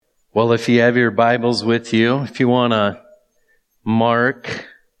Well, if you have your Bibles with you, if you want to Mark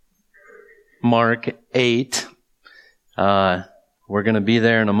 8, we're going to be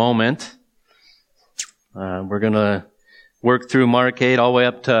there in a moment. We're going to work through Mark 8 all the way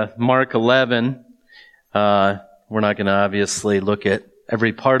up to Mark 11. We're not going to obviously look at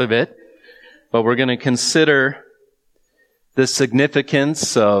every part of it, but we're going to consider the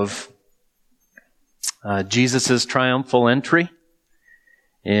significance of Jesus' triumphal entry.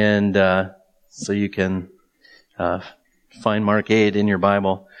 And so you can find Mark 8 in your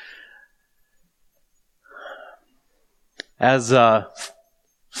Bible. As a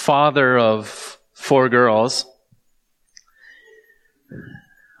father of 4 girls,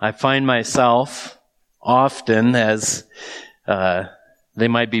 I find myself often as they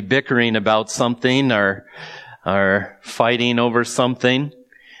might be bickering about something or fighting over something.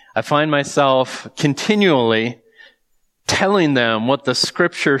 I find myself continually telling them what the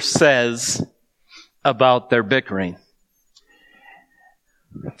Scripture says about their bickering.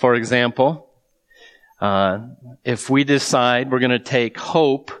 For example, if we decide we're going to take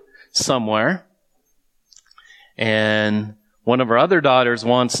Hope somewhere, and one of our other daughters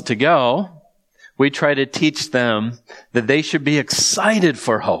wants to go, we try to teach them that they should be excited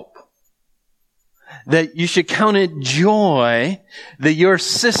for Hope. That you should count it joy that your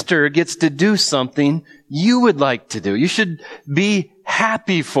sister gets to do something you would like to do. You should be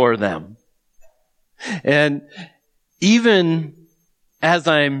happy for them. And even as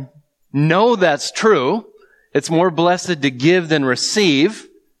I know that's true, it's more blessed to give than receive.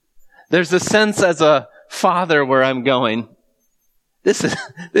 There's a sense as a father where I'm going, this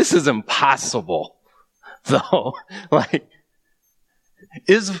is impossible. So,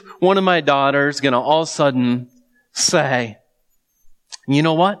 is one of my daughters going to all of a sudden say, you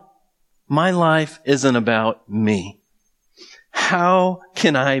know what? My life isn't about me. How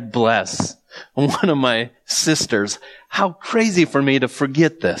can I bless one of my sisters? How crazy for me to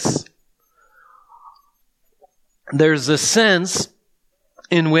forget this. There's a sense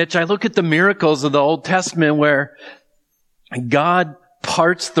in which I look at the miracles of the Old Testament where God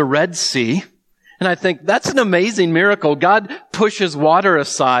parts the Red Sea. And I think that's an amazing miracle. God pushes water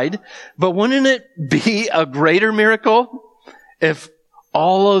aside. But wouldn't it be a greater miracle if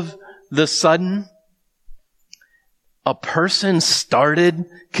all of the sudden a person started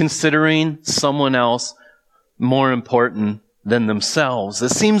considering someone else more important than themselves?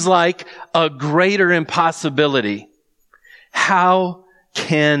 It seems like a greater impossibility. How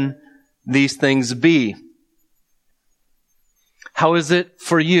can these things be? How is it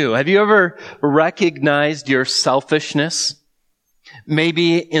for you? Have you ever recognized your selfishness?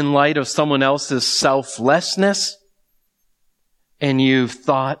 Maybe in light of someone else's selflessness? And you've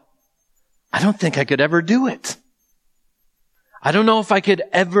thought, I don't think I could ever do it. I don't know if I could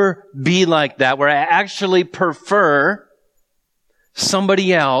ever be like that, where I actually prefer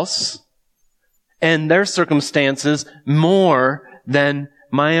somebody else and their circumstances more than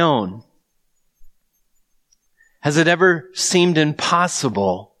my own. Has it ever seemed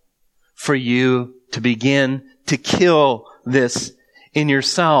impossible for you to begin to kill this in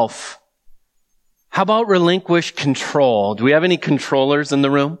yourself? How about relinquish control? Do we have any controllers in the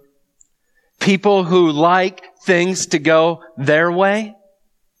room? People who like things to go their way?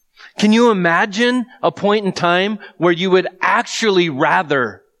 Can you imagine a point in time where you would actually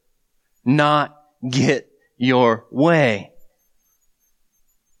rather not get your way?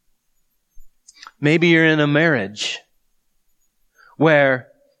 Maybe you're in a marriage where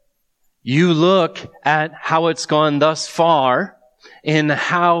you look at how it's gone thus far and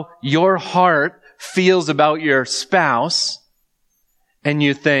how your heart feels about your spouse, and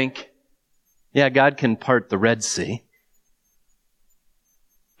you think, yeah, God can part the Red Sea,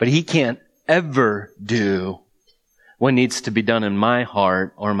 but He can't ever do what needs to be done in my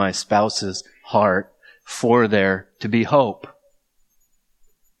heart or my spouse's heart for there to be hope.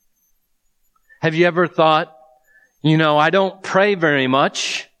 Have you ever thought, I don't pray very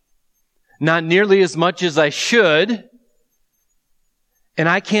much, not nearly as much as I should, and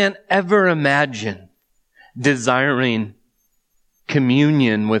I can't ever imagine desiring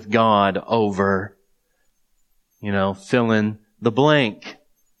communion with God over, fill in the blank.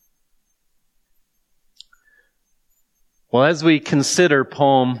 Well, as we consider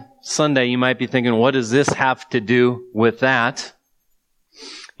Palm Sunday, you might be thinking, what does this have to do with that?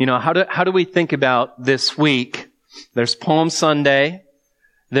 How do we think about this week? There's Palm Sunday,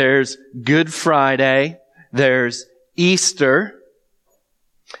 there's Good Friday, there's Easter.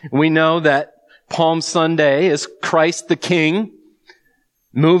 We know that Palm Sunday is Christ the King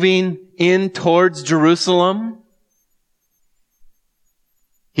moving in towards Jerusalem.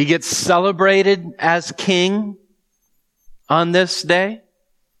 He gets celebrated as king on this day.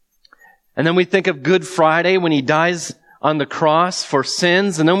 And then we think of Good Friday when he dies on the cross for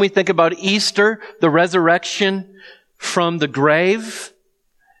sins. And then we think about Easter, the resurrection from the grave.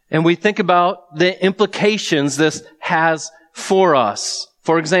 And we think about the implications this has for us.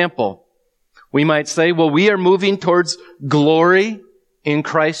 For example, we might say, well, we are moving towards glory in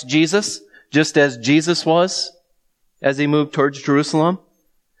Christ Jesus, just as Jesus was as he moved towards Jerusalem.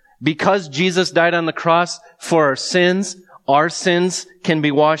 Because Jesus died on the cross for our sins can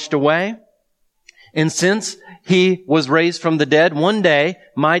be washed away. And since he was raised from the dead, one day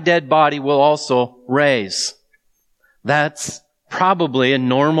my dead body will also raise. That's probably a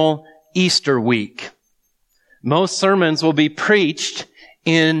normal Easter week. Most sermons will be preached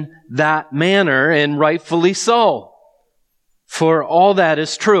in that manner, and rightfully so, for all that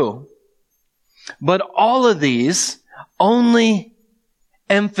is true. But all of these only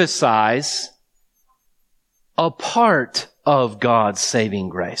emphasize a part of God's saving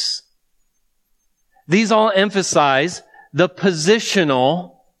grace. These all emphasize the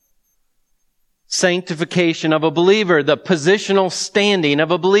positional sanctification of a believer, the positional standing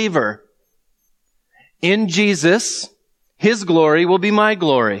of a believer. In Jesus, his glory will be my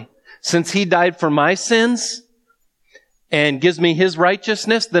glory. Since he died for my sins and gives me his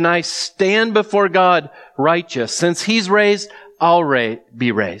righteousness, then I stand before God righteous. Since he's raised, I'll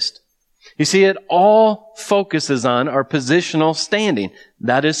be raised. You see, it all focuses on our positional standing.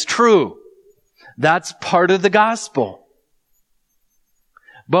 That is true. That's part of the gospel.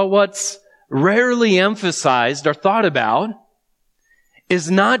 But what's rarely emphasized or thought about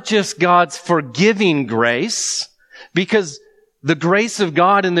is not just God's forgiving grace, because the grace of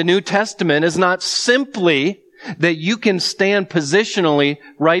God in the New Testament is not simply that you can stand positionally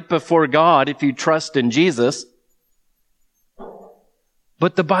right before God if you trust in Jesus.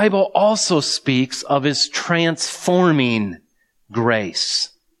 But the Bible also speaks of his transforming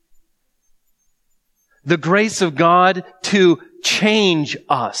grace. The grace of God to change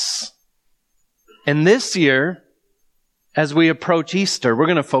us. And this year, as we approach Easter, we're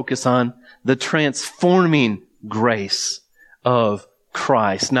going to focus on the transforming grace of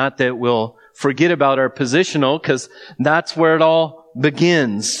Christ. Not that we'll forget about our positional, because that's where it all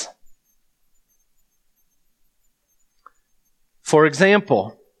begins. For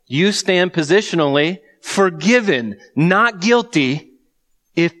example, you stand positionally forgiven, not guilty,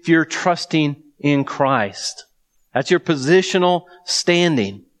 if you're trusting in Christ. That's your positional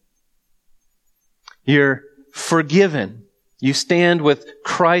standing. You're forgiven. You stand with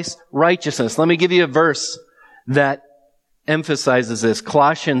Christ's righteousness. Let me give you a verse that emphasizes this.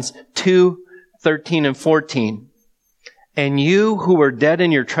 Colossians 2:13 and 14. And you who were dead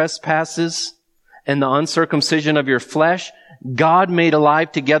in your trespasses and the uncircumcision of your flesh, God made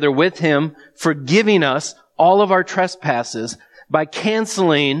alive together with him, forgiving us all of our trespasses by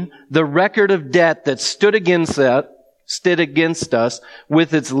canceling the record of debt that stood against us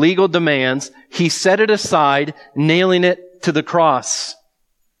with its legal demands. He set it aside, nailing it to the cross.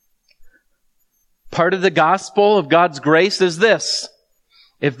 Part of the gospel of God's grace is this.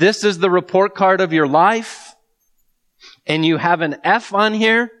 If this is the report card of your life, and you have an F on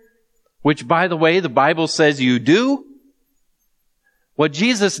here, which, by the way, the Bible says you do, what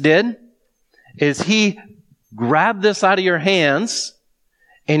Jesus did is he grabbed this out of your hands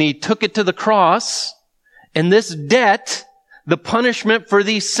and he took it to the cross, and this debt, the punishment for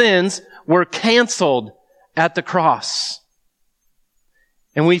these sins, were canceled at the cross.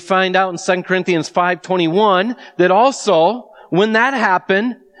 And we find out in 2 Corinthians 5:21 that also, when that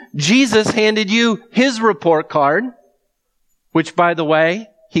happened, Jesus handed you his report card, which, by the way,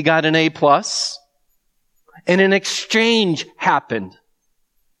 he got an A+, and an exchange happened.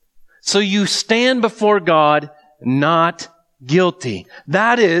 So you stand before God not guilty.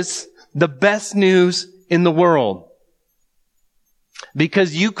 That is the best news in the world.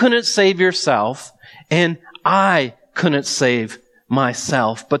 Because you couldn't save yourself, and I couldn't save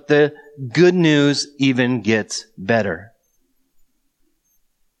myself. But the good news even gets better.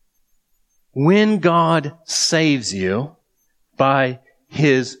 When God saves you by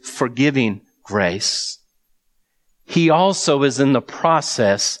his forgiving grace, he also is in the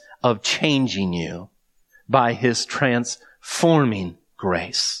process of changing you by his transforming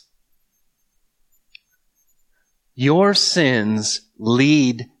grace. Your sins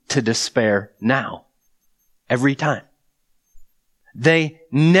lead to despair now, every time. They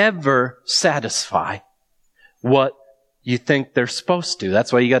never satisfy what you think they're supposed to.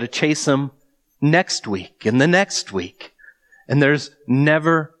 That's why you got to chase them next week and the next week. And there's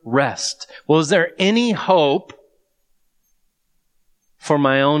never rest. Well, is there any hope for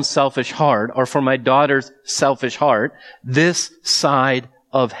my own selfish heart or for my daughter's selfish heart this side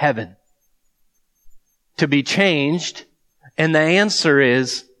of heaven? To be changed? And the answer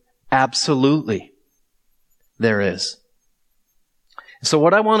is absolutely. There is. So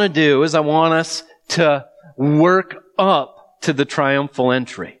what I want to do is I want us to work up to the triumphal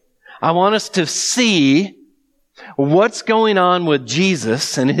entry. I want us to see what's going on with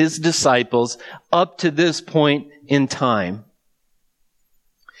Jesus and his disciples up to this point in time.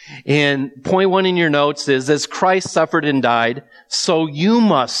 And point 1 in your notes is, as Christ suffered and died, so you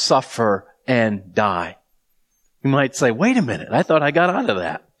must suffer and die. You might say, wait a minute, I thought I got out of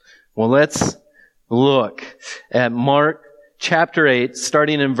that. Well, let's look at Mark chapter 8,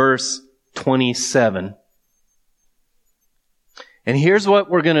 starting in verse 27. And here's what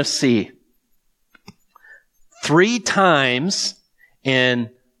we're going to see. 3 times,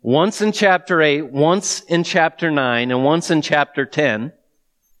 once in chapter 8, once in chapter 9, and once in chapter 10,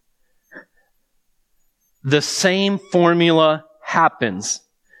 the same formula happens.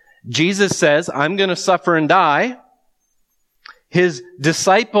 Jesus says, I'm going to suffer and die. His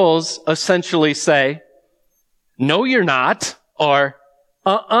disciples essentially say, no, you're not, or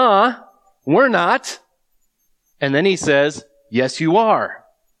we're not. And then he says, yes, you are.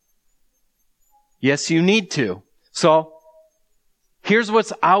 Yes, you need to. So, here's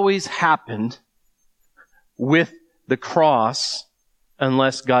what's always happened with the cross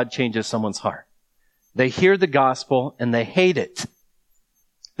unless God changes someone's heart. They hear the gospel and they hate it.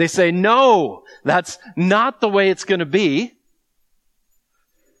 They say, no, that's not the way it's going to be.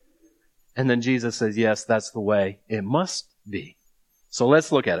 And then Jesus says, yes, that's the way it must be. So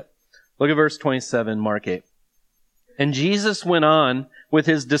let's look at it. Look at verse 27, Mark 8. And Jesus went on with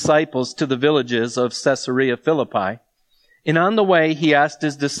his disciples to the villages of Caesarea Philippi. And on the way, he asked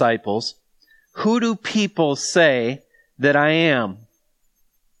his disciples, who do people say that I am?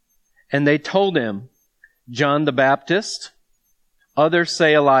 And they told him, John the Baptist. Others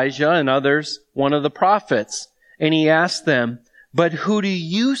say Elijah, and others one of the prophets. And he asked them, but who do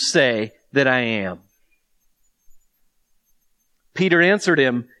you say that I am? Peter answered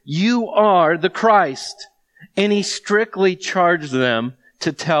him, you are the Christ. And he strictly charged them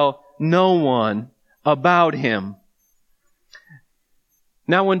to tell no one about him.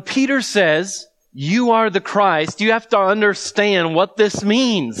 Now, when Peter says, you are the Christ, you have to understand what this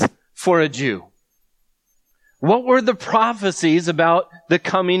means for a Jew. What were the prophecies about the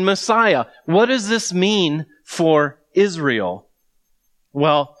coming Messiah? What does this mean for Israel?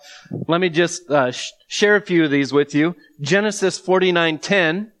 Well, let me just share a few of these with you. Genesis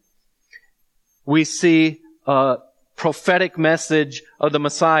 49:10, we see a prophetic message of the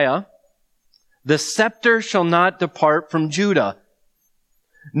Messiah. The scepter shall not depart from Judah,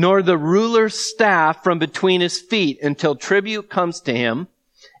 nor the ruler's staff from between his feet until tribute comes to him,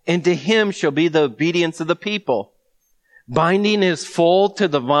 and to him shall be the obedience of the people. Binding his foal to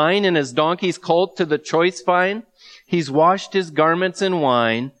the vine and his donkey's colt to the choice vine, he's washed his garments in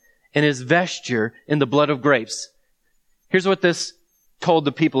wine and his vesture in the blood of grapes. Here's what this told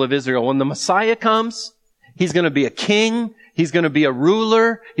the people of Israel. When the Messiah comes, he's going to be a king. He's going to be a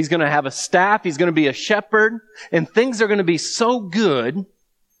ruler. He's going to have a staff. He's going to be a shepherd. And things are going to be so good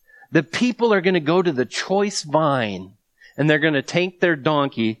that people are going to go to the choice vine and they're going to take their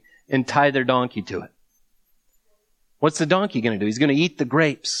donkey and tie their donkey to it. What's the donkey going to do? He's going to eat the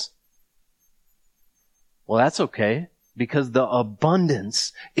grapes. Well, that's okay, because the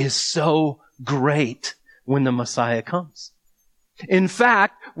abundance is so great when the Messiah comes. In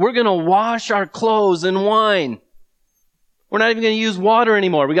fact, we're going to wash our clothes in wine. We're not even going to use water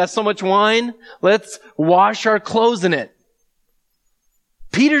anymore. We got so much wine, let's wash our clothes in it.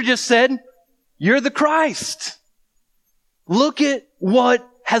 Peter just said, you're the Christ. Look at what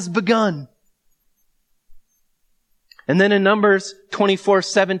has begun. And then in Numbers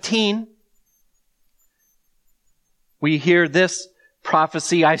 24:17, we hear this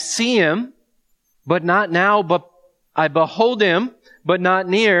prophecy, I see him, but not now, but I behold him, but not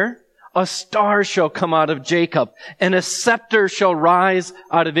near. A star shall come out of Jacob, and a scepter shall rise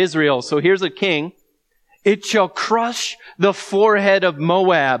out of Israel. So here's a king. It shall crush the forehead of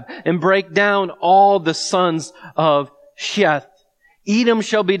Moab and break down all the sons of Sheth. Edom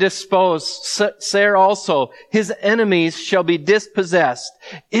shall be disposed, Seir also. His enemies shall be dispossessed.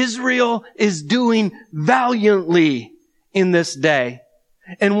 Israel is doing valiantly in this day.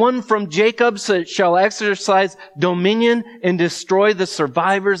 And one from Jacob shall exercise dominion and destroy the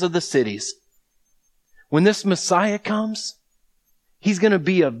survivors of the cities. When this Messiah comes, he's going to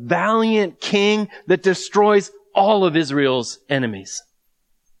be a valiant king that destroys all of Israel's enemies.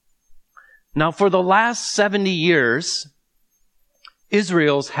 Now, for the last 70 years,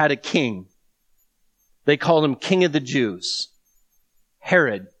 Israel's had a king. They called him King of the Jews,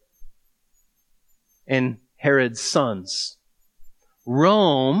 Herod, and Herod's sons.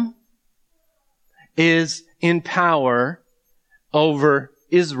 Rome is in power over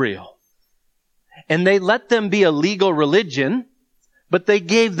Israel. And they let them be a legal religion, but they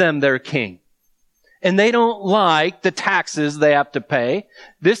gave them their king. And they don't like the taxes they have to pay.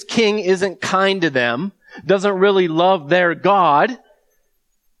 This king isn't kind to them, doesn't really love their God.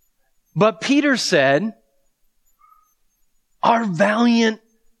 But Peter said, our valiant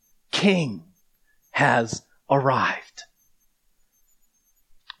king has arrived.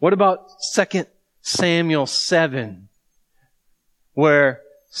 What about 2 Samuel 7, where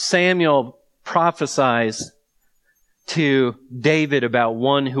Samuel prophesies to David about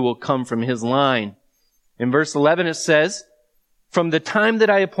one who will come from his line? In verse 11 it says, from the time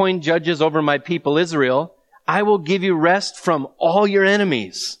that I appoint judges over my people Israel, I will give you rest from all your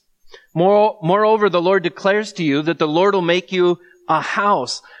enemies. Moreover, the Lord declares to you that the Lord will make you a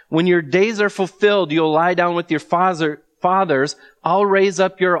house. When your days are fulfilled, you'll lie down with your fathers. I'll raise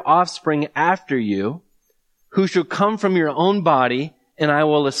up your offspring after you, who shall come from your own body, and I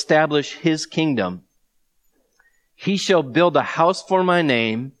will establish his kingdom. He shall build a house for my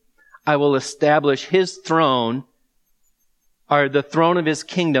name. I will establish his throne, or the throne of his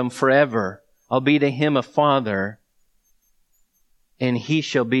kingdom forever. I'll be to him a father, and he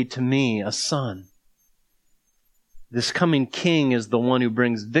shall be to me a son. This coming king is the one who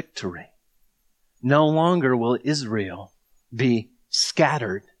brings victory. No longer will Israel be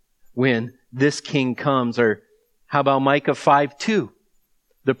scattered when this king comes. Or how about Micah 5:2,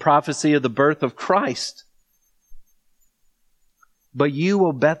 the prophecy of the birth of Christ? But you,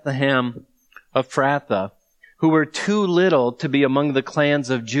 O Bethlehem Ephrathah, who were too little to be among the clans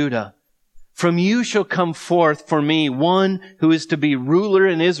of Judah, from you shall come forth for me one who is to be ruler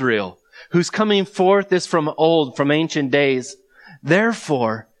in Israel, whose coming forth is from old, from ancient days.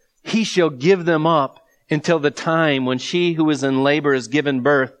 Therefore, he shall give them up until the time when she who is in labor is given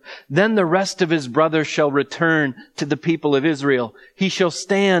birth. Then the rest of his brothers shall return to the people of Israel. He shall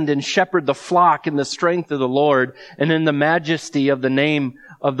stand and shepherd the flock in the strength of the Lord and in the majesty of the name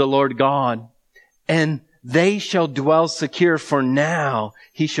of the Lord God. And they shall dwell secure, for now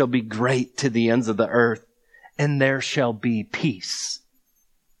he shall be great to the ends of the earth, and there shall be peace.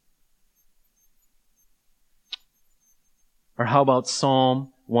 Or how about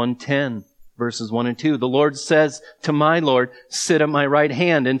Psalm 110, verses 1 and 2? The Lord says to my Lord, sit at my right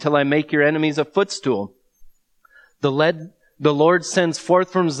hand until I make your enemies a footstool. The Lord sends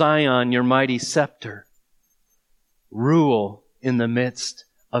forth from Zion your mighty scepter. Rule in the midst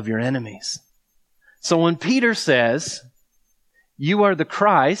of your enemies. So when Peter says, you are the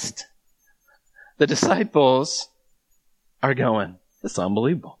Christ, the disciples are going, it's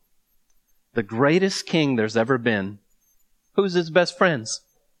unbelievable. The greatest king there's ever been. Who's his best friends?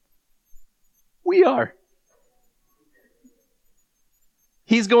 We are.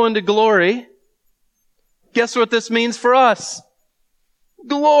 He's going to glory. Guess what this means for us?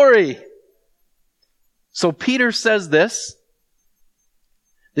 Glory. So Peter says this,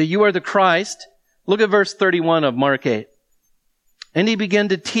 that you are the Christ. Look at verse 31 of Mark 8. And he began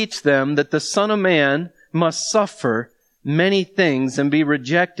to teach them that the Son of Man must suffer many things and be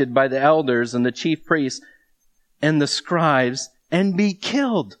rejected by the elders and the chief priests and the scribes and be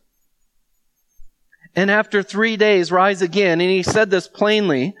killed. And after 3 days rise again. And he said this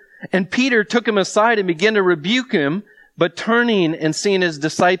plainly. And Peter took him aside and began to rebuke him. But turning and seeing his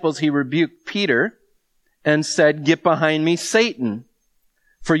disciples, he rebuked Peter and said, get behind me, Satan.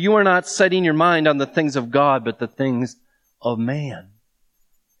 For you are not setting your mind on the things of God, but the things of man.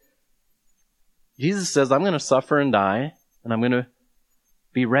 Jesus says, I'm going to suffer and die, and I'm going to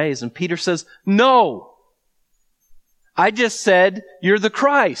be raised. And Peter says, no! I just said, you're the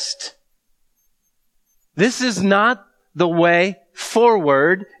Christ. This is not the way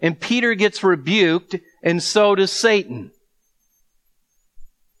forward. And Peter gets rebuked, and so does Satan.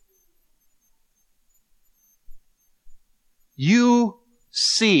 You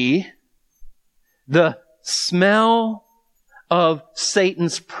see the smell of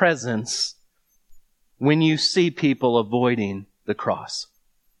Satan's presence when you see people avoiding the cross.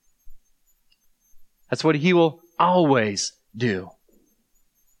 That's what he will always do.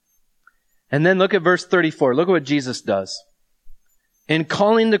 And then look at verse 34. Look at what Jesus does. And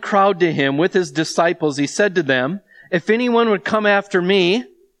calling the crowd to him with his disciples, he said to them, if anyone would come after me,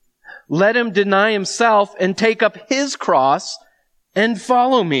 let him deny himself and take up his cross and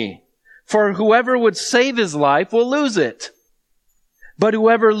follow me. For whoever would save his life will lose it. But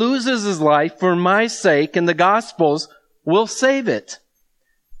whoever loses his life for my sake and the gospel's will save it.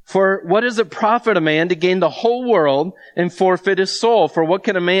 For what does it profit a man to gain the whole world and forfeit his soul? For what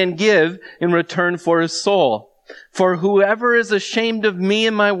can a man give in return for his soul? For whoever is ashamed of me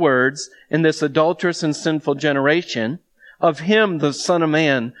and my words in this adulterous and sinful generation, of him the Son of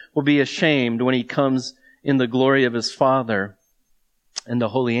Man will be ashamed when he comes in the glory of his Father and the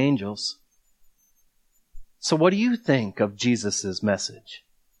holy angels. So what do you think of Jesus' message?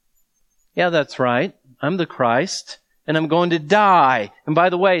 Yeah, that's right. I'm the Christ, and I'm going to die. And by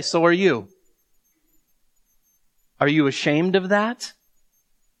the way, so are you. Are you ashamed of that?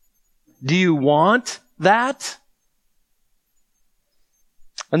 Do you want that?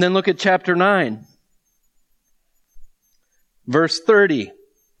 And then look at chapter 9. Verse 30.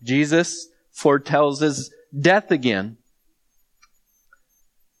 Jesus foretells his death again.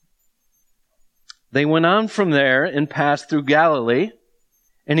 They went on from there and passed through Galilee,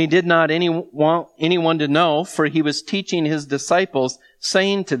 and he did not want anyone to know, for he was teaching his disciples,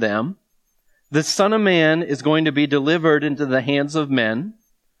 saying to them, the Son of Man is going to be delivered into the hands of men.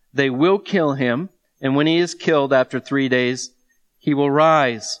 They will kill him, and when he is killed after 3 days, he will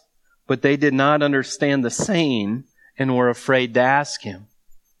rise. But they did not understand the saying and were afraid to ask him.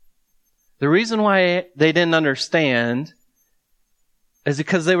 The reason why they didn't understand is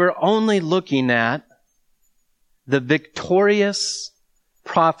because they were only looking at the victorious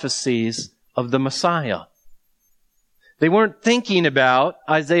prophecies of the Messiah. They weren't thinking about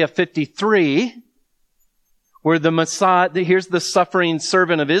Isaiah 53, where the Messiah, here's the suffering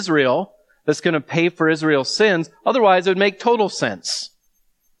servant of Israel that's going to pay for Israel's sins. Otherwise, it would make total sense.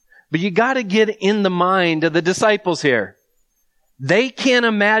 But you got to get in the mind of the disciples here. They can't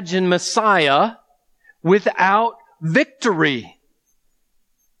imagine Messiah without victory.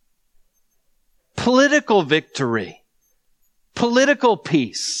 Political victory. Political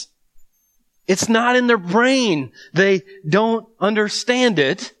peace. It's not in their brain. They don't understand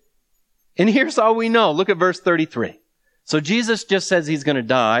it. And here's all we know. Look at verse 33. So Jesus just says he's going to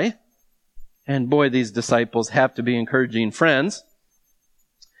die. And boy, these disciples have to be encouraging friends.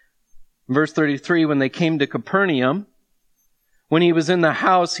 Verse 33, when they came to Capernaum, when he was in the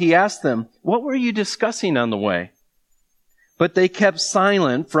house, he asked them, what were you discussing on the way? But they kept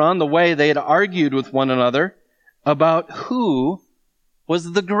silent, for on the way they had argued with one another about who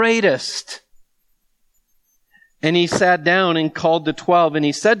was the greatest. And he sat down and called the 12, and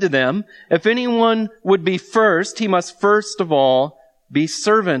he said to them, if anyone would be first, he must first of all be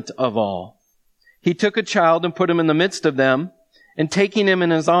servant of all. He took a child and put him in the midst of them, and taking him in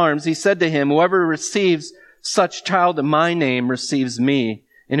his arms, he said to him, whoever receives such child in my name receives me,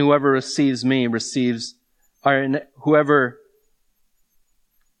 and whoever receives me receives, or whoever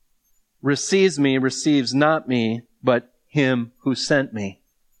receives me receives not me, but him who sent me.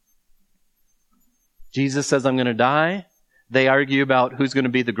 Jesus says, I'm going to die. They argue about who's going to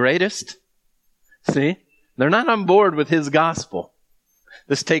be the greatest. See? They're not on board with his gospel.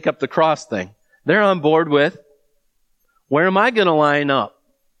 This take up the cross thing. They're on board with, where am I going to line up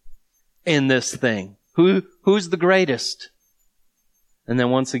in this thing? Who's the greatest? And then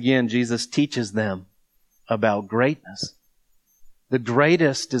once again, Jesus teaches them about greatness. The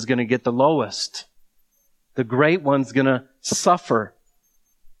greatest is going to get the lowest. The great one's going to suffer.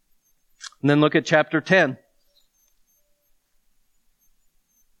 And then look at chapter 10.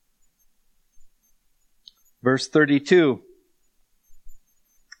 Verse 32.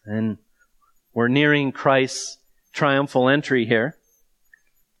 And we're nearing Christ's triumphal entry here.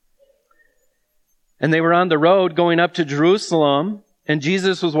 And they were on the road going up to Jerusalem, and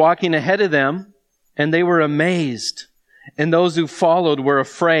Jesus was walking ahead of them, and they were amazed. And those who followed were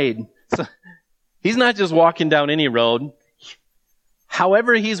afraid. So he's not just walking down any road.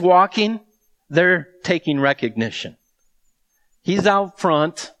 However he's walking, they're taking recognition. He's out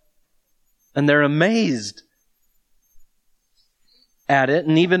front, and they're amazed at it,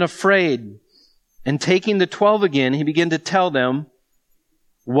 and even afraid. And taking the 12 again, he began to tell them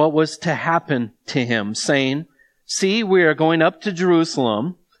what was to happen to him, saying, see, we are going up to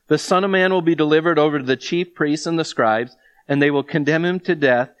Jerusalem. The Son of Man will be delivered over to the chief priests and the scribes, and they will condemn him to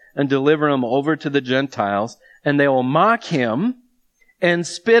death and deliver him over to the Gentiles, and they will mock him and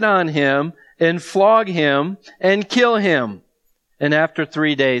spit on him and flog him and kill him. And after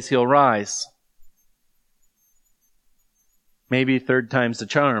 3 days, he'll rise. Maybe third time's the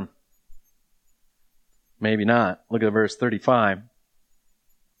charm. Maybe not. Look at verse 35.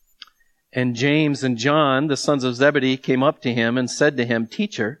 And James and John, the sons of Zebedee, came up to him and said to him,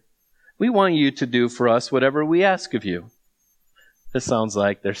 Teacher, we want you to do for us whatever we ask of you. This sounds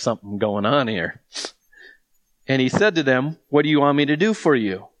like there's something going on here. And he said to them, what do you want me to do for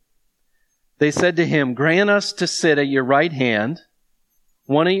you? They said to him, grant us to sit at your right hand,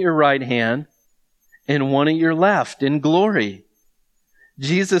 one at your right hand, and one at your left in glory.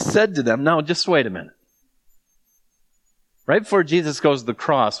 Jesus said to them, now just wait a minute. Right before Jesus goes to the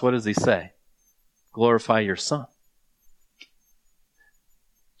cross, what does he say? Glorify your Son.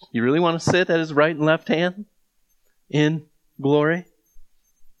 You really want to sit at his right and left hand in glory?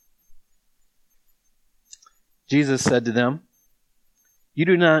 Jesus said to them, you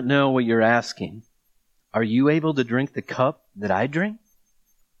do not know what you're asking. Are you able to drink the cup that I drink?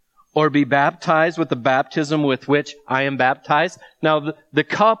 Or be baptized with the baptism with which I am baptized? Now, the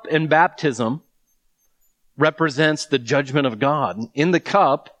cup in baptism represents the judgment of God. In the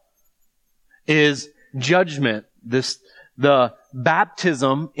cup is judgment. The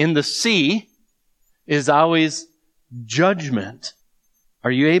baptism in the sea is always judgment.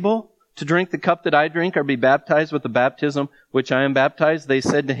 Are you able to drink the cup that I drink or be baptized with the baptism which I am baptized? They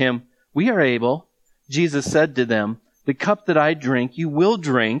said to him, we are able. Jesus said to them, the cup that I drink, you will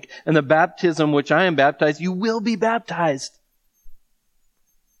drink, and the baptism which I am baptized, you will be baptized.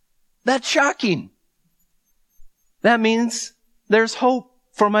 That's shocking. That means there's hope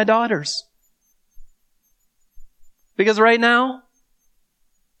for my daughters. Because right now,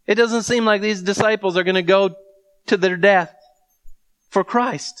 it doesn't seem like these disciples are going to go to their death for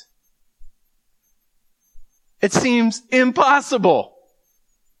Christ. It seems impossible.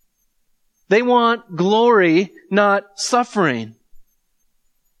 They want glory, not suffering.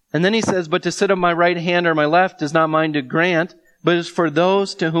 And then he says, but to sit on my right hand or my left is not mine to grant, but is for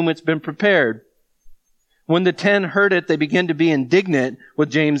those to whom it's been prepared. When the 10 heard it, they began to be indignant with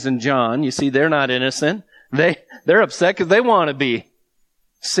James and John. You see, they're not innocent. They're upset because they want to be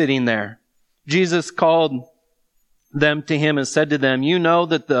sitting there. Jesus called them to him and said to them, you know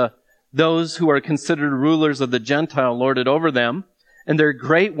that those who are considered rulers of the Gentile lord it over them, and their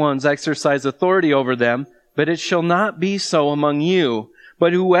great ones exercise authority over them, but it shall not be so among you.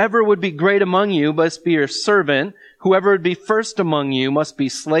 But whoever would be great among you must be your servant. Whoever would be first among you must be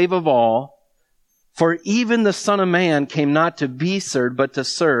slave of all. For even the Son of Man came not to be served, but to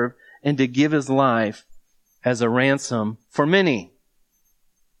serve, and to give his life as a ransom for many.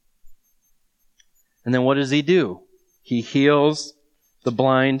 And then what does he do? He heals the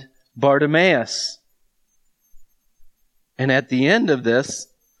blind Bartimaeus. And at the end of this,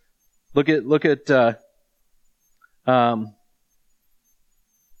 look at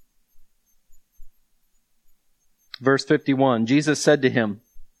verse 51. Jesus said to him,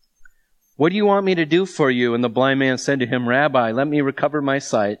 what do you want me to do for you? And the blind man said to him, Rabbi, let me recover my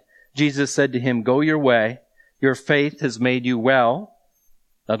sight. Jesus said to him, go your way. Your faith has made you well.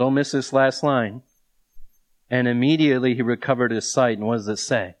 Now don't miss this last line. And immediately he recovered his sight. And what does it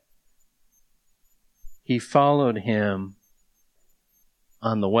say? He followed him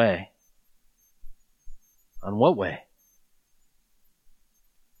on the way. On what way?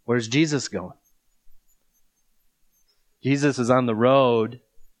 Where's Jesus going? Jesus is on the road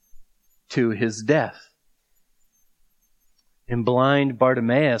to his death. And blind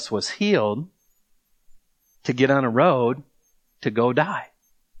Bartimaeus was healed to get on a road to go die.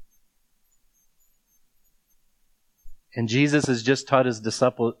 And Jesus has just taught his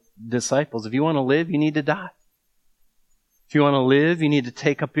disciples, if you want to live, you need to die. If you want to live, you need to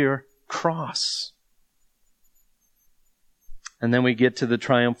take up your cross. And then we get to the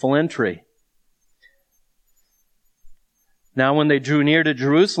triumphal entry. Now when they drew near to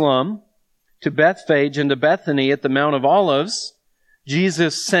Jerusalem, to Bethphage and to Bethany at the Mount of Olives,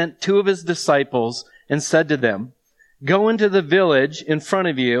 Jesus sent 2 of his disciples and said to them, go into the village in front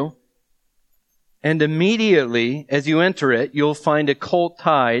of you, and immediately as you enter it, you'll find a colt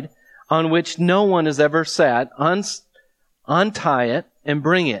tied on which no one has ever sat. Untie it and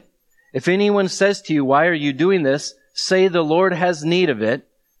bring it. If anyone says to you, why are you doing this? Say the Lord has need of it,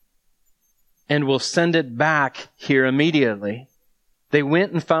 and will send it back here immediately. They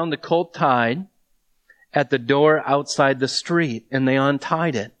went and found the colt tied at the door outside the street, and they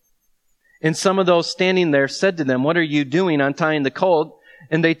untied it. And some of those standing there said to them, what are you doing untying the colt?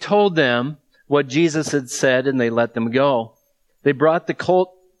 And they told them what Jesus had said, and they let them go. They brought the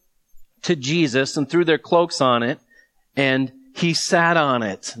colt to Jesus and threw their cloaks on it, and he sat on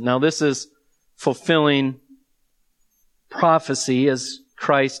it. Now this is fulfilling prophecy as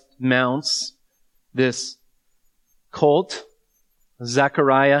Christ mounts this colt.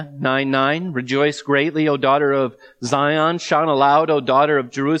 Zechariah 9:9, rejoice greatly, O daughter of Zion. Shout aloud, O daughter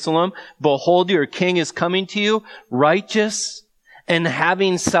of Jerusalem. Behold, your king is coming to you. Righteous and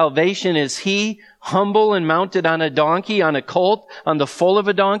having salvation is he, humble and mounted on a donkey, on a colt, on the foal of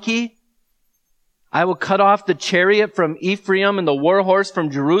a donkey. I will cut off the chariot from Ephraim and the war horse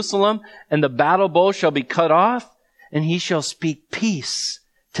from Jerusalem, and the battle bow shall be cut off, and he shall speak peace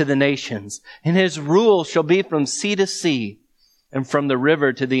to the nations. And his rule shall be from sea to sea, and from the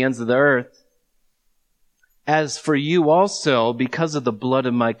river to the ends of the earth. As for you also, because of the blood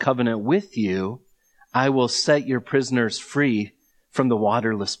of my covenant with you, I will set your prisoners free from the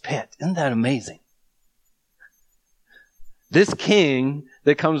waterless pit. Isn't that amazing? This king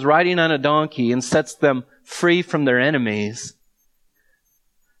that comes riding on a donkey and sets them free from their enemies,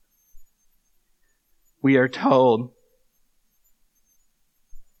 we are told,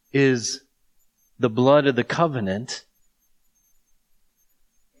 is the blood of the covenant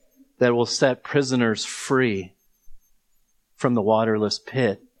that will set prisoners free from the waterless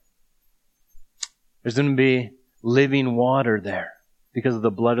pit. There's going to be living water there because of the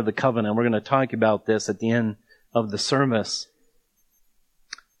blood of the covenant. We're going to talk about this at the end of the service.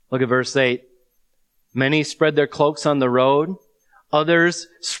 Look at verse 8. Many spread their cloaks on the road. Others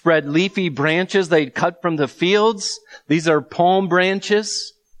spread leafy branches they'd cut from the fields. These are palm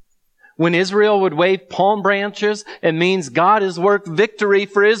branches. When Israel would wave palm branches, it means God has worked victory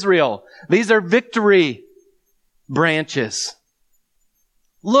for Israel. These are victory branches.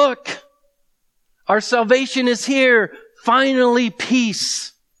 Look, our salvation is here. Finally,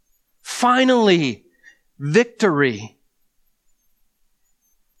 peace. Finally, victory.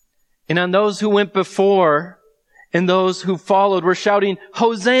 And on those who went before and those who followed were shouting,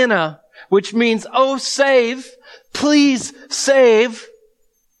 Hosanna, which means, oh, save, please save.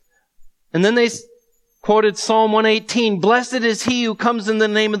 And then they quoted Psalm 118, blessed is he who comes in the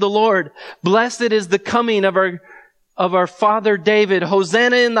name of the Lord. Blessed is the coming of our father David.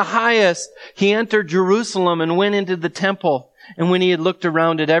 Hosanna in the highest. He entered Jerusalem and went into the temple. And when he had looked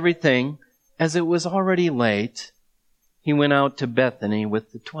around at everything, as it was already late, he went out to Bethany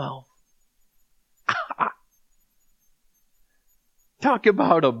with the 12. Talk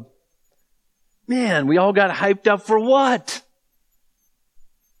about man, we all got hyped up for what?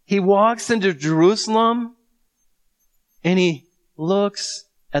 He walks into Jerusalem and he looks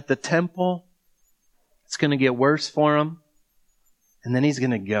at the temple. It's going to get worse for him. And then he's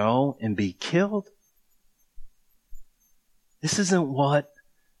going to go and be killed. This isn't what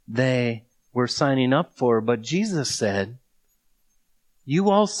they were signing up for, but Jesus said,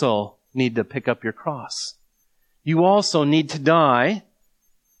 you also need to pick up your cross. You also need to die.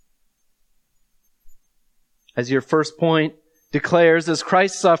 As your first point declares, as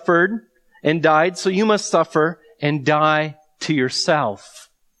Christ suffered and died, so you must suffer and die to yourself.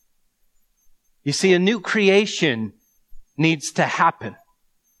 You see, a new creation needs to happen.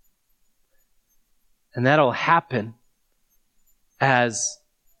 And that'll happen as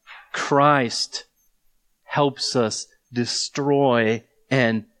Christ helps us destroy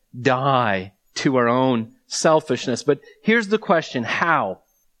and die to our own selfishness. But here's the question, how?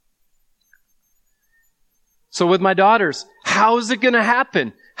 So with my daughters, how is it going to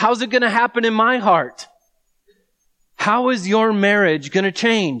happen? How's it going to happen in my heart? How is your marriage going to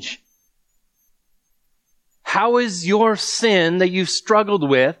change? How is your sin that you've struggled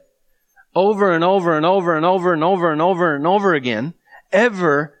with over and over and over and over and over and over and over again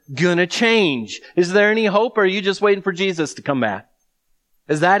ever going to change? Is there any hope, or are you just waiting for Jesus to come back?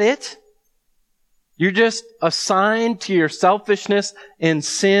 Is that it? You're just assigned to your selfishness and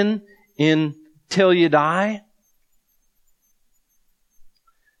sin until you die?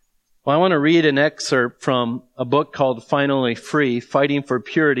 Well, I want to read an excerpt from a book called Finally Free, Fighting for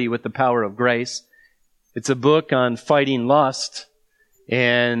Purity with the Power of Grace. It's a book on fighting lust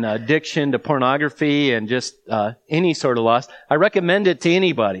and addiction to pornography and just any sort of lust. I recommend it to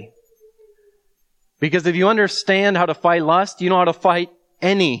anybody. Because if you understand how to fight lust, you know how to fight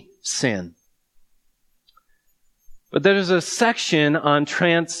any sin. But there's a section on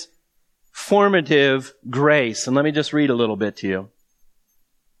transformative grace. And let me just read a little bit to you.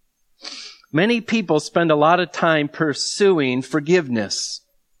 Many people spend a lot of time pursuing forgiveness.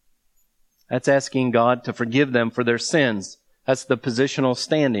 That's asking God to forgive them for their sins. That's the positional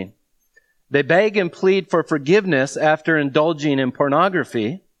standing. They beg and plead for forgiveness after indulging in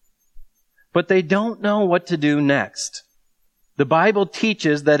pornography, but they don't know what to do next. The Bible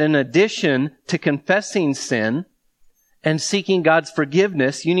teaches that in addition to confessing sin and seeking God's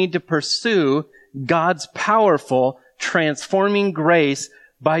forgiveness, you need to pursue God's powerful, transforming grace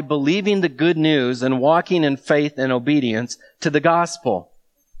by believing the good news and walking in faith and obedience to the gospel.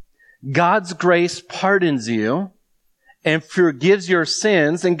 God's grace pardons you and forgives your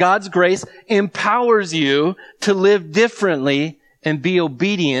sins, and God's grace empowers you to live differently and be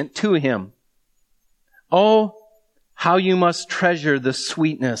obedient to Him. Oh, how you must treasure the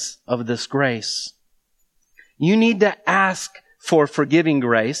sweetness of this grace. You need to ask for forgiving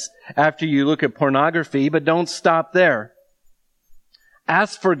grace after you look at pornography, but don't stop there.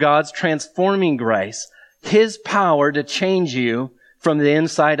 Ask for God's transforming grace, His power to change you from the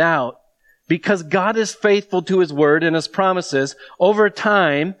inside out. Because God is faithful to His word and His promises, over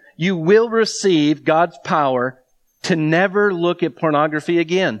time, you will receive God's power to never look at pornography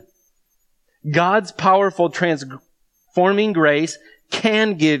again. God's powerful transforming grace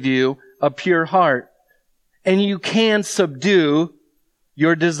can give you a pure heart. And you can subdue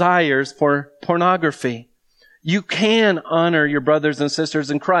your desires for pornography. You can honor your brothers and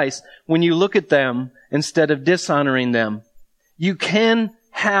sisters in Christ when you look at them instead of dishonoring them. You can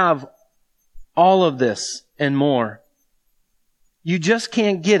have all of this and more. You just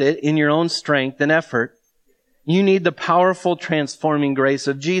can't get it in your own strength and effort. You need the powerful transforming grace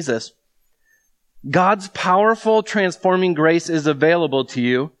of Jesus. God's powerful transforming grace is available to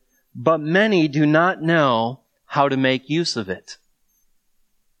you, but many do not know how to make use of it.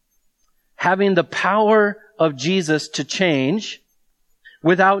 Having the power of Jesus to change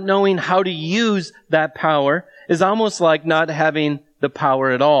without knowing how to use that power is almost like not having the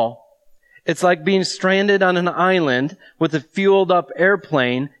power at all. It's like being stranded on an island with a fueled up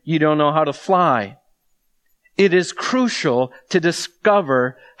airplane you don't know how to fly. It is crucial to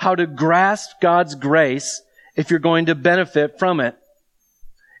discover how to grasp God's grace if you're going to benefit from it.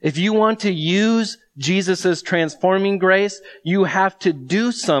 If you want to use Jesus' transforming grace, you have to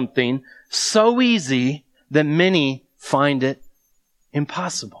do something so easy that many find it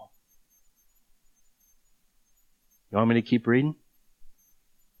impossible. You want me to keep reading?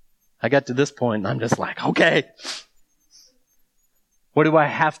 I got to this point and I'm just like, okay, what do I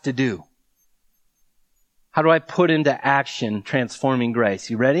have to do? How do I put into action transforming grace?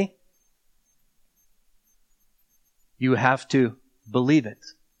 You ready? You have to believe it.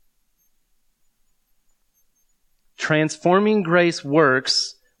 Transforming grace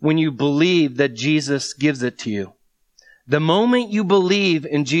works when you believe that Jesus gives it to you. The moment you believe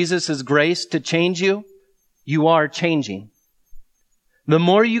in Jesus' grace to change you, you are changing. The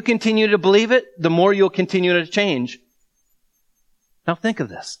more you continue to believe it, the more you'll continue to change. Now think of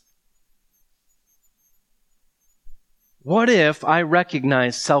this. What if I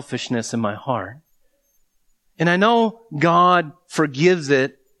recognize selfishness in my heart? And I know God forgives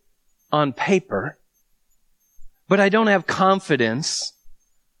it on paper, but I don't have confidence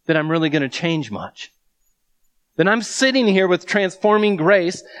that I'm really going to change much. Then I'm sitting here with transforming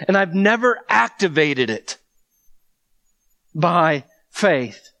grace and I've never activated it by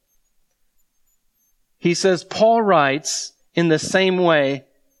faith. He says, Paul writes, in the same way,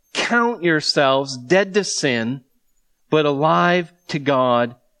 count yourselves dead to sin, but alive to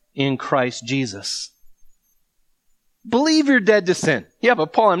God in Christ Jesus. Believe you're dead to sin. Yeah,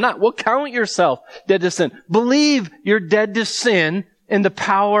 but Paul, I'm not. Well, count yourself dead to sin. Believe you're dead to sin in the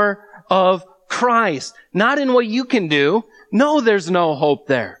power of Christ. Not in what you can do. No, there's no hope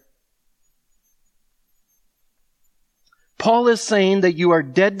there. Paul is saying that you are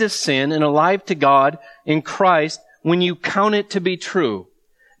dead to sin and alive to God in Christ when you count it to be true.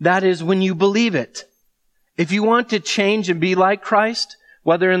 That is when you believe it. If you want to change and be like Christ,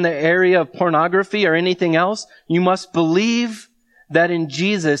 whether in the area of pornography or anything else, you must believe that in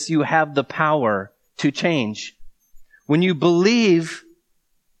Jesus you have the power to change. When you believe,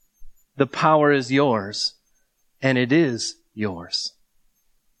 the power is yours, and it is yours.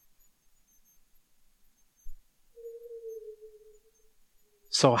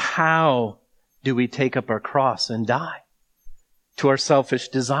 So how do we take up our cross and die to our selfish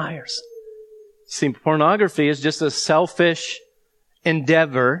desires? See, pornography is just a selfish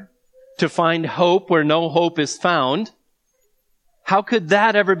endeavor to find hope where no hope is found. How could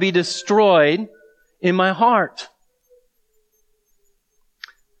that ever be destroyed in my heart?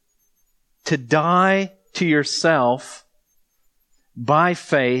 To die to yourself by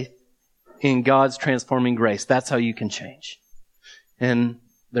faith in God's transforming grace. That's how you can change. And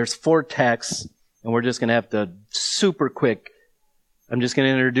there's 4 texts, and we're just going to have to super quick. I'm just going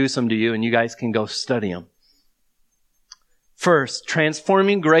to introduce them to you, and you guys can go study them. First,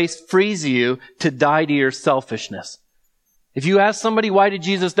 transforming grace frees you to die to your selfishness. If you ask somebody, why did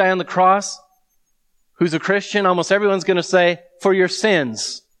Jesus die on the cross? Who's a Christian? Almost everyone's going to say, for your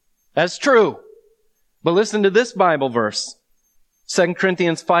sins. That's true. But listen to this Bible verse. 2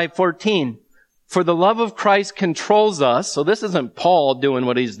 Corinthians 5:14. For the love of Christ controls us. So this isn't Paul doing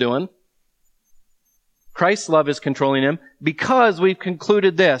what he's doing. Christ's love is controlling him because we've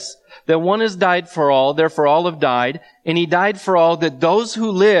concluded this, that one has died for all, therefore all have died, and he died for all, that those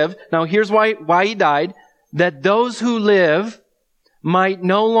who live, now here's why he died, that those who live might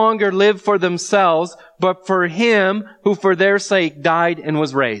no longer live for themselves, but for Him who for their sake died and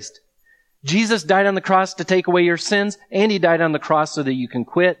was raised. Jesus died on the cross to take away your sins, and He died on the cross so that you can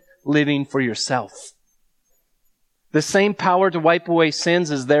quit living for yourself. The same power to wipe away sins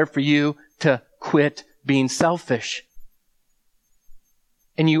is there for you to quit being selfish.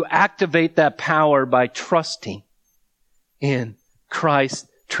 And you activate that power by trusting in Christ's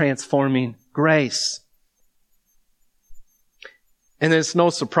transforming grace. And it's no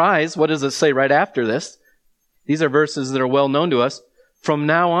surprise, what does it say right after this? These are verses that are well known to us. From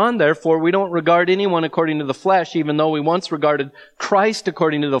now on, therefore, we don't regard anyone according to the flesh, even though we once regarded Christ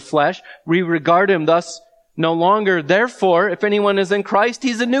according to the flesh. We regard Him thus no longer. Therefore, if anyone is in Christ,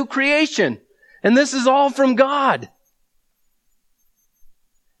 he's a new creation. And this is all from God.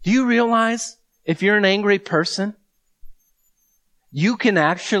 Do you realize if you're an angry person, you can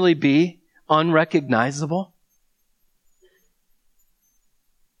actually be unrecognizable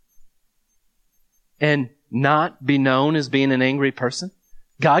and not be known as being an angry person?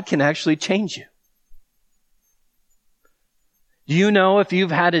 God can actually change you. Do you know if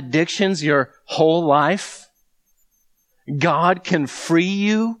you've had addictions your whole life, God can free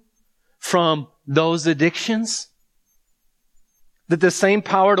you from those addictions? That the same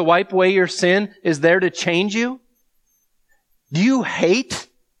power to wipe away your sin is there to change you? Do you hate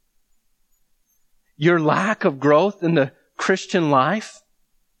your lack of growth in the Christian life?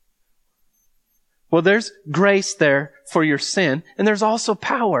 Well, there's grace there for your sin, and there's also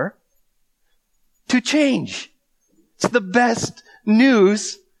power to change. It's the best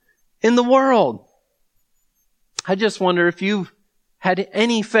news in the world. I just wonder if you've had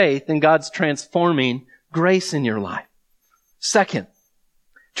any faith in God's transforming grace in your life. Second,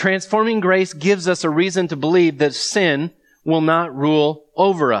 transforming grace gives us a reason to believe that sin will not rule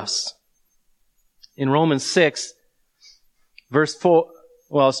over us. In Romans 6, verse 4,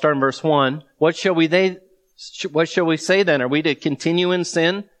 well, I'll start in verse 1. What shall we say then? Are we to continue in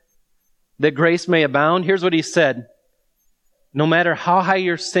sin that grace may abound? Here's what he said. No matter how high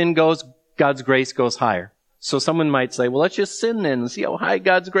your sin goes, God's grace goes higher. So someone might say, well, let's just sin then and see how high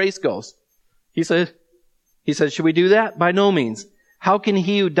God's grace goes. He said, should we do that? By no means. How can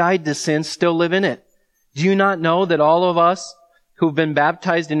he who died to sin still live in it? Do you not know that all of us who've been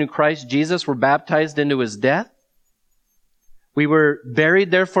baptized into Christ Jesus were baptized into His death? We were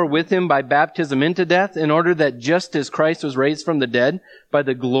buried therefore with Him by baptism into death, in order that just as Christ was raised from the dead by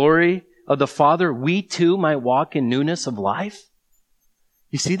the glory of the Father, we too might walk in newness of life.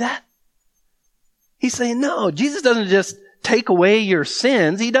 You see that? He's saying, no, Jesus doesn't just take away your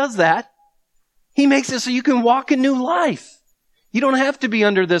sins. He does that. He makes it so you can walk in new life. You don't have to be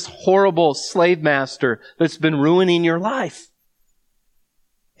under this horrible slave master that's been ruining your life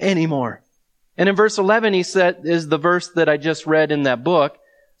anymore. And in verse 11, he said, is the verse that I just read in that book.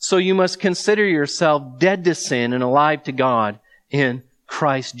 So you must consider yourself dead to sin and alive to God in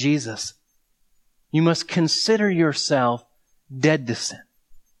Christ Jesus. You must consider yourself dead to sin.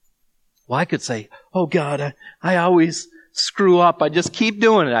 Well, I could say, oh God, I always screw up. I just keep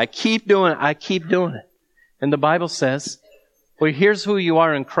doing it. I keep doing it. And the Bible says, well, here's who you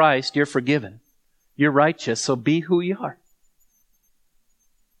are in Christ. You're forgiven. You're righteous. So be who you are.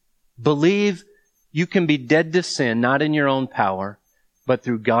 Believe you can be dead to sin, not in your own power, but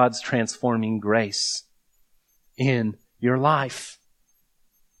through God's transforming grace in your life.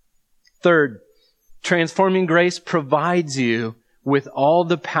 Third, transforming grace provides you with all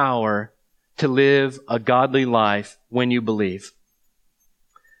the power to live a godly life when you believe.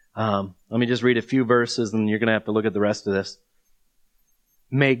 Let me just read a few verses and you're going to have to look at the rest of this.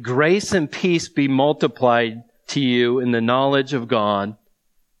 May grace and peace be multiplied to you in the knowledge of God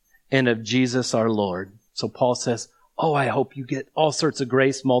and of Jesus our Lord. So Paul says, oh, I hope you get all sorts of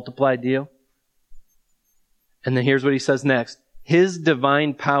grace multiplied to you. And then here's what he says next. His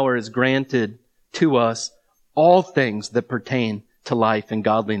divine power is granted to us all things that pertain to life and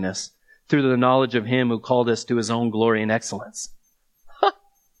godliness through the knowledge of Him who called us to His own glory and excellence.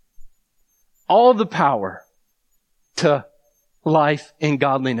 All the power to life and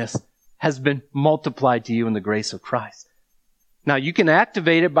godliness has been multiplied to you in the grace of Christ. Now, you can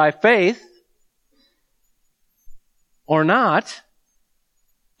activate it by faith or not.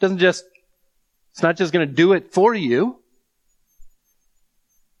 It's not just going to do it for you.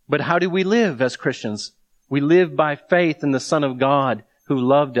 But how do we live as Christians? We live by faith in the Son of God who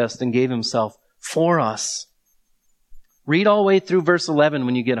loved us and gave Himself for us. Read all the way through verse 11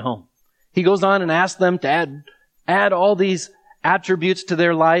 when you get home. He goes on and asks them to add all these attributes to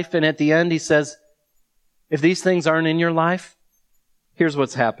their life. And at the end, he says, if these things aren't in your life, here's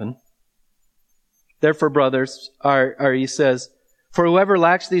what's happened. Therefore, brothers, he says, For whoever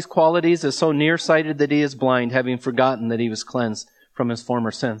lacks these qualities is so nearsighted that he is blind, having forgotten that he was cleansed from his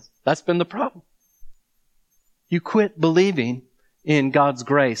former sins. That's been the problem. You quit believing in God's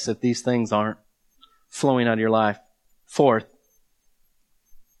grace if these things aren't flowing out of your life. Fourth,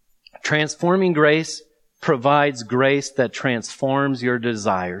 transforming grace provides grace that transforms your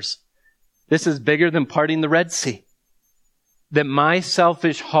desires. This is bigger than parting the Red Sea. That my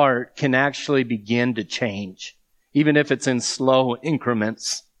selfish heart can actually begin to change, even if it's in slow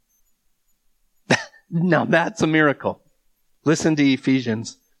increments. Now that's a miracle. Listen to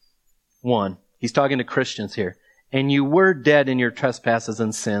Ephesians 1. He's talking to Christians here. And you were dead in your trespasses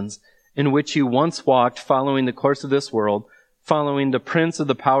and sins, in which you once walked, following the course of this world, following the prince of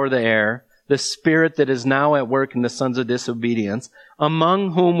the power of the air, the spirit that is now at work in the sons of disobedience,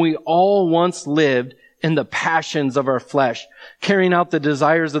 among whom we all once lived in the passions of our flesh, carrying out the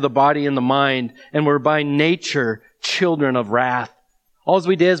desires of the body and the mind, and were by nature children of wrath. All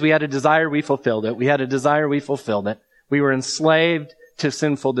we did is we had a desire, we fulfilled it. We had a desire, we fulfilled it. We were enslaved to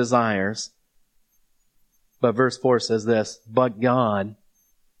sinful desires. But verse 4 says this, but God,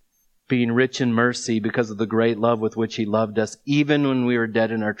 being rich in mercy because of the great love with which He loved us, even when we were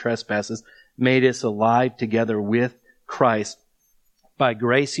dead in our trespasses, made us alive together with Christ. By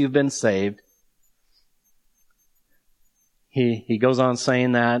grace you've been saved. He goes on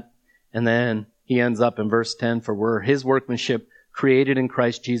saying that, and then he ends up in verse 10, for we're His workmanship, created in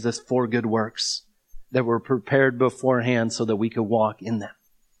Christ Jesus for good works, that were prepared beforehand so that we could walk in them.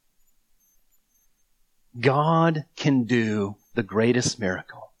 God can do the greatest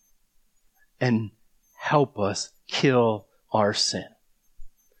miracle and help us kill our sin.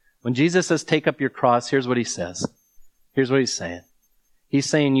 When Jesus says, take up your cross, here's what He says. Here's what He's saying. He's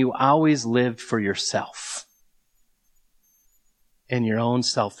saying you always lived for yourself and your own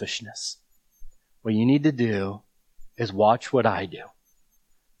selfishness. What you need to do is watch what I do.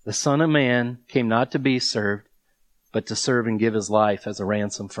 The Son of Man came not to be served, but to serve and give His life as a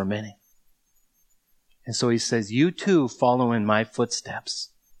ransom for many. And so He says, you too follow in my footsteps.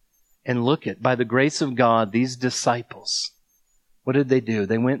 And look at, by the grace of God, these disciples, what did they do?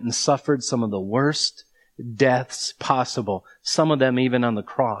 They went and suffered some of the worst deaths possible. Some of them even on the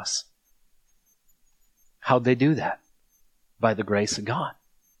cross. How'd they do that? By the grace of God.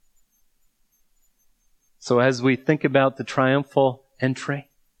 So as we think about the triumphal entry,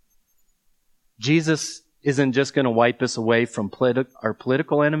 Jesus isn't just going to wipe us away from our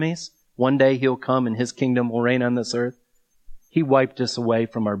political enemies. One day He'll come and His kingdom will reign on this earth. He wiped us away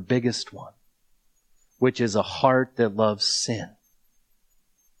from our biggest one, which is a heart that loves sin.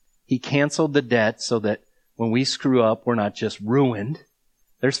 He canceled the debt so that when we screw up, we're not just ruined.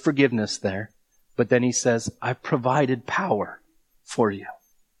 There's forgiveness there. But then He says, I've provided power for you.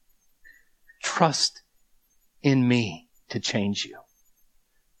 Trust in me to change you.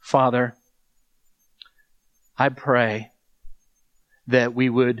 Father, I pray that we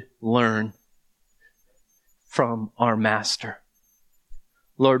would learn from our Master.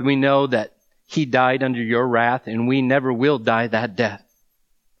 Lord, we know that He died under your wrath, and we never will die that death.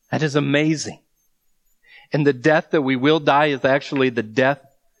 That is amazing. And the death that we will die is actually the death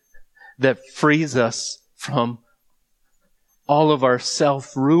that frees us from all of our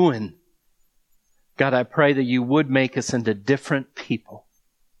self-ruin. God, I pray that you would make us into different people.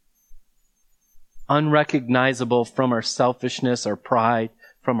 Unrecognizable from our selfishness, our pride,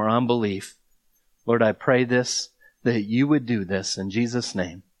 from our unbelief. Lord, I pray this, that you would do this in Jesus'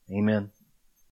 name. Amen.